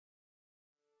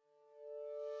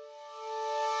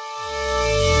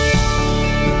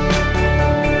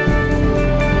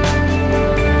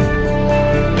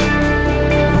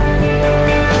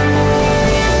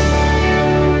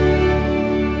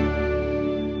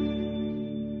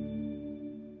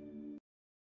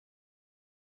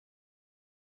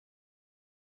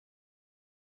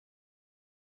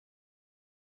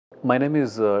My name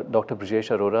is Dr.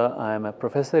 Brijesh Arora. I am a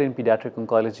professor in Pediatric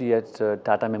Oncology at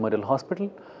Tata Memorial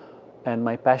Hospital, and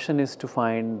my passion is to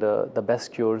find the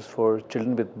best cures for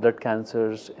children with blood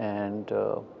cancers and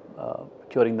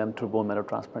curing them through bone marrow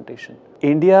transplantation.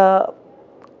 India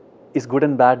is good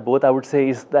and bad both. I would say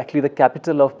is actually the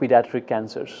capital of pediatric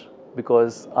cancers,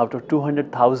 because out of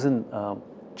 200,000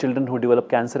 children who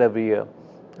develop cancer every year,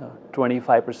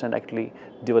 25% actually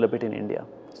develop it in India.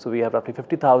 So we have roughly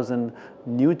 50,000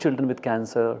 new children with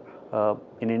cancer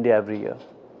in India every year.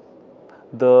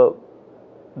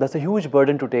 That's a huge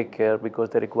burden to take care because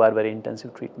they require very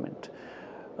intensive treatment.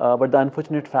 But the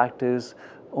unfortunate fact is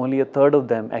only a third of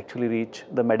them actually reach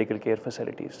the medical care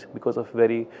facilities because of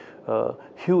very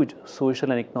huge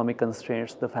social and economic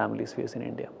constraints the families face in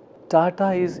India.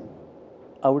 Tata is,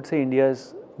 I would say,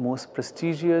 India's most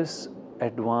prestigious,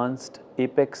 advanced,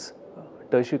 apex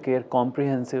tertiary care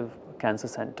comprehensive cancer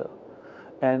center,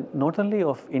 and not only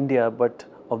of India but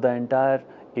of the entire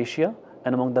Asia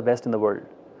and among the best in the world.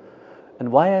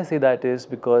 And why I say that is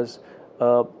because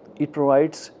it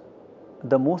provides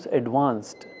the most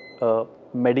advanced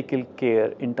medical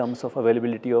care in terms of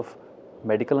availability of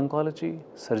medical oncology,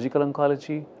 surgical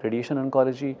oncology, radiation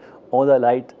oncology, all the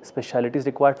allied specialties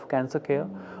required for cancer care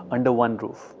under one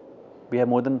roof. We have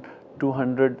more than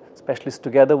 200 specialists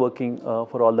together working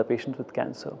for all the patients with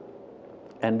cancer.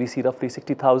 And we see roughly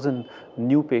 60,000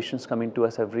 new patients coming to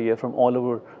us every year from all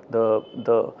over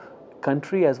the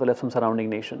country as well as from surrounding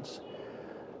nations.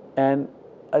 And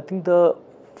I think the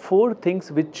four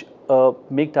things which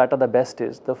make Tata the best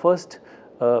is, the first,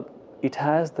 it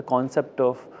has the concept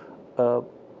of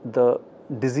the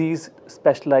disease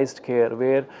specialized care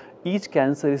where each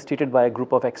cancer is treated by a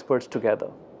group of experts together.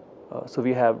 So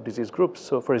we have disease groups.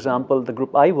 So for example, the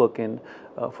group I work in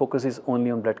focuses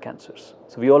only on blood cancers.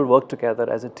 So we all work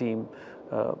together as a team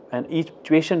and each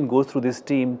patient goes through this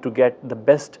team to get the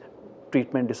best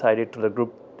treatment decided to the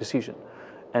group decision,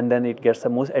 and then it gets the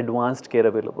most advanced care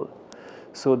available.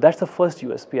 So that's the first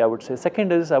USP I would say.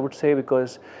 Second is, I would say,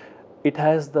 because it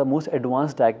has the most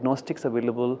advanced diagnostics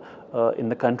available in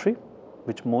the country,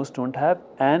 which most don't have,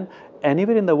 and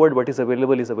anywhere in the world what is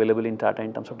available in Tata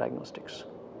in terms of diagnostics.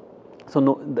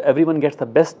 So everyone gets the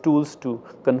best tools to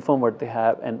confirm what they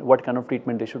have and what kind of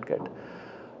treatment they should get.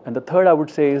 And the third I would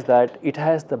say is that it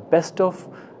has the best of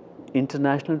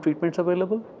international treatments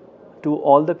available to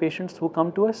all the patients who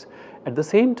come to us. At the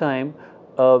same time,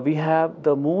 we have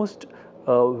the most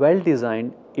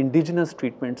well-designed indigenous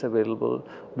treatments available,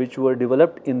 which were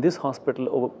developed in this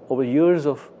hospital over years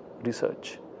of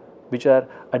research, which are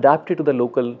adapted to the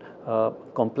local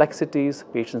complexities,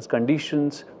 patients'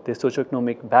 conditions, their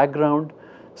socioeconomic background.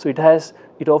 So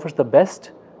it offers the best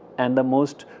and the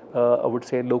most, I would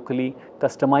say, locally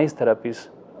customized therapies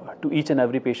to each and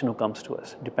every patient who comes to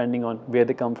us, depending on where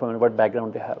they come from and what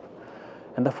background they have.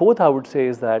 And the fourth I would say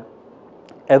is that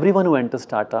everyone who enters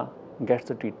Tata gets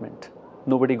the treatment.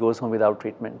 Nobody goes home without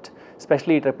treatment.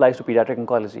 Especially it applies to pediatric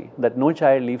oncology, that no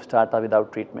child leaves Tata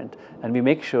without treatment. And we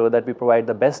make sure that we provide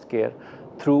the best care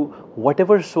through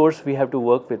whatever source we have to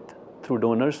work with, through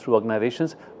donors, through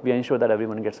organizations. We ensure that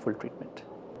everyone gets full treatment.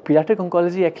 Pediatric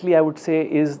oncology actually, I would say,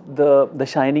 is the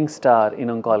shining star in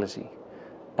oncology.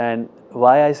 And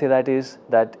why I say that is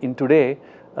that in today,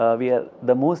 we are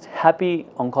the most happy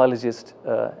oncologists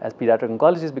as pediatric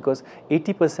oncologists, because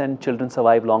 80% children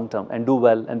survive long term and do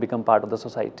well and become part of the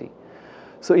society.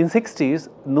 So in 60s,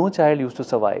 no child used to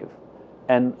survive.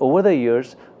 And over the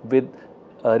years, with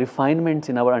refinements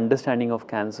in our understanding of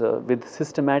cancer, with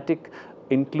systematic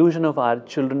inclusion of our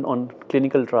children on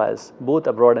clinical trials, both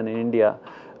abroad and in India,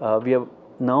 we have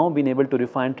now been able to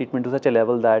refine treatment to such a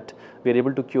level that we are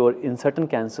able to cure in certain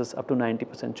cancers up to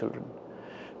 90% children.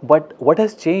 But what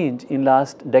has changed in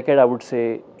last decade, I would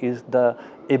say, is the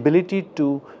ability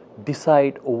to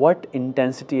decide what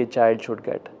intensity a child should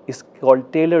get. It's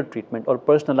called tailored treatment or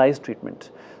personalized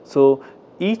treatment. So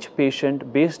each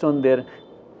patient, based on their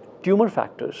tumor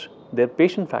factors, their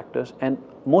patient factors, and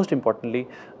most importantly,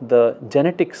 the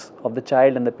genetics of the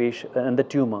child and the patient and the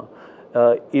tumor,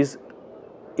 is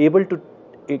able to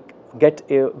get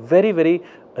a very, very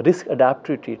risk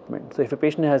adaptive treatment. So if a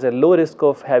patient has a low risk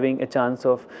of having a chance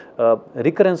of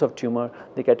recurrence of tumor,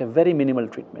 they get a very minimal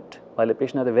treatment. While a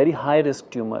patient has a very high risk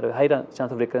tumor, a high chance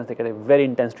of recurrence, they get a very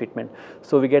intense treatment.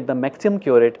 So we get the maximum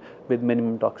cure rate with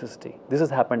minimum toxicity. This has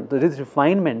happened. So this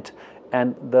refinement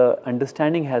and the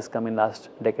understanding has come in last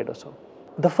decade or so.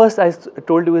 The first I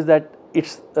told you is that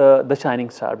it's the shining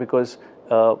star, because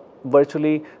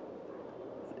virtually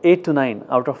 8 to 9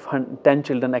 out of 10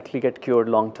 children actually get cured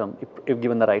long term if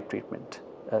given the right treatment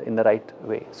in the right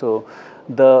way. So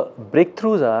the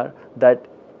breakthroughs are that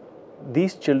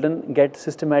these children get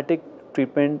systematic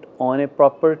treatment on a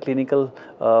proper clinical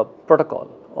protocol,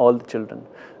 all the children,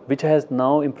 which has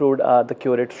now improved the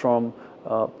cure rate from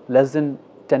less than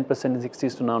 10% in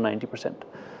 60s to now 90%.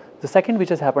 The second which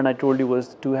has happened, I told you,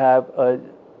 was to have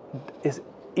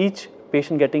each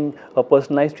patient getting a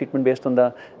personalized treatment based on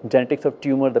the genetics of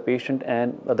tumor, the patient,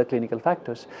 and other clinical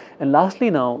factors. And lastly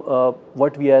now,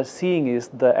 what we are seeing is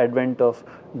the advent of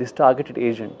these targeted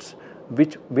agents,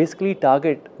 which basically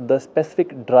target the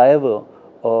specific driver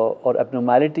or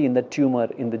abnormality in the tumor,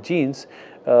 in the genes,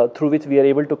 through which we are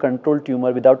able to control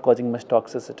tumor without causing much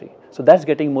toxicity. So that's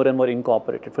getting more and more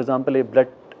incorporated. For example, a blood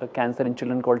cancer in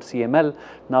children called CML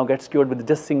now gets cured with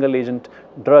just single agent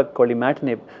drug called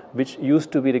imatinib, which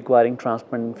used to be requiring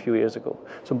transplant a few years ago.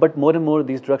 So, but more and more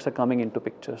these drugs are coming into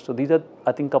picture. So these are,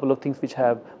 I think, a couple of things which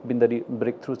have been the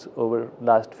breakthroughs over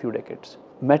last few decades.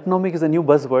 Metonomic is a new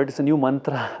buzzword, it's a new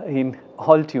mantra in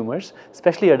all tumors,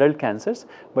 especially adult cancers,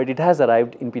 but it has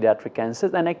arrived in pediatric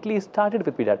cancers and actually started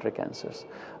with pediatric cancers.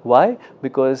 Why?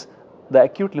 Because the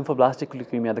acute lymphoblastic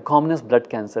leukemia, the commonest blood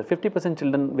cancer, 50%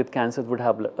 children with cancers would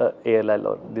have ALL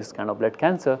or this kind of blood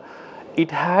cancer.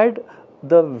 It had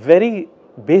the very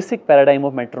basic paradigm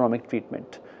of metronomic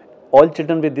treatment. All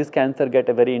children with this cancer get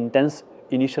a very intense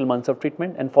initial months of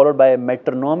treatment and followed by a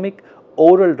metronomic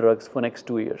oral drugs for next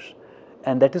 2 years.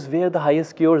 And that is where the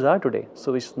highest cures are today,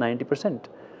 so it's 90%.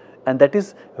 And that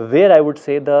is where I would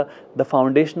say the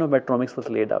foundation of metronomics was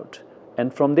laid out.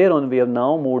 And from there on, we have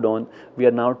now moved on. We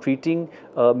are now treating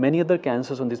many other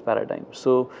cancers on this paradigm.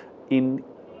 So in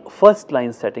first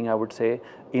line setting, I would say,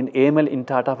 in AML in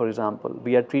Tata, for example,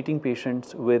 we are treating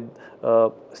patients with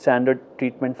standard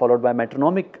treatment followed by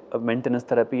metronomic maintenance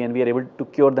therapy, and we are able to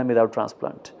cure them without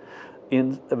transplant.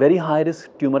 In a very high risk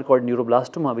tumor called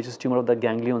neuroblastoma, which is tumor of the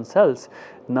ganglion cells,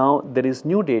 now there is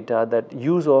new data that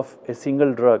use of a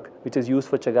single drug which is used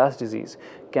for Chagas disease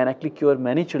can actually cure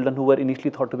many children who were initially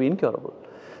thought to be incurable.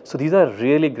 So these are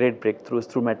really great breakthroughs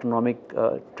through metronomic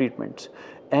treatments.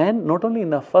 And not only in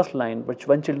the first line, but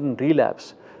when children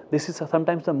relapse, this is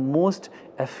sometimes the most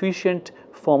efficient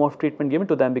form of treatment given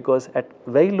to them, because at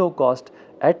very low cost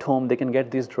at home they can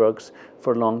get these drugs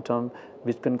for long term,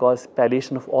 which can cause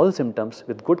palliation of all symptoms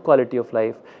with good quality of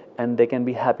life, and they can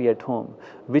be happy at home,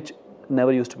 which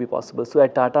never used to be possible. So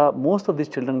at Tata, most of these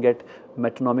children get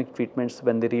metronomic treatments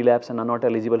when they relapse and are not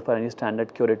eligible for any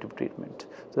standard curative treatment.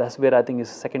 So that's where I think is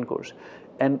the second course.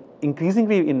 And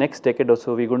increasingly in next decade or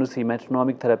so, we're going to see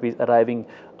metronomic therapies arriving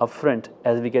upfront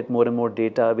as we get more and more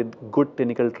data with good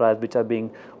clinical trials which are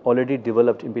being already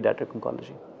developed in pediatric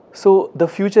oncology. So the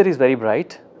future is very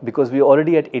bright because we're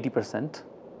already at 80%.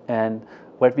 And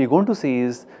what we're going to see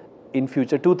is in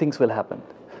future two things will happen.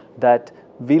 That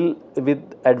will,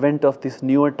 with advent of these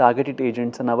newer targeted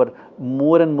agents and our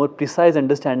more and more precise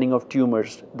understanding of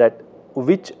tumors, that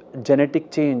which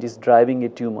genetic change is driving a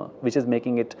tumor, which is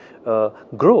making it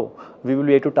grow, we will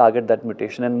be able to target that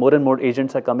mutation. And more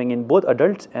agents are coming in both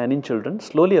adults and in children,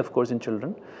 slowly of course in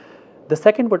children. The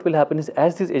second what will happen is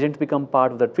as these agents become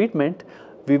part of the treatment,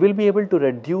 we will be able to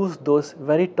reduce those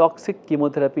very toxic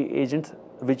chemotherapy agents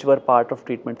which were part of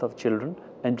treatments of children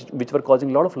and which were causing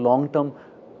a lot of long-term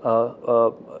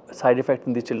side effects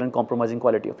in these children, compromising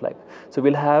quality of life. So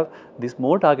we'll have these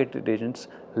more targeted agents,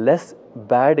 less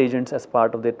bad agents as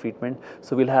part of their treatment.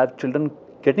 So we'll have children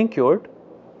getting cured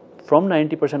from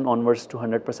 90% onwards to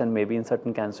 100% maybe in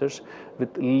certain cancers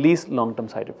with least long-term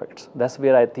side effects. That's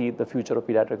where I see the future of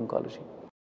pediatric oncology.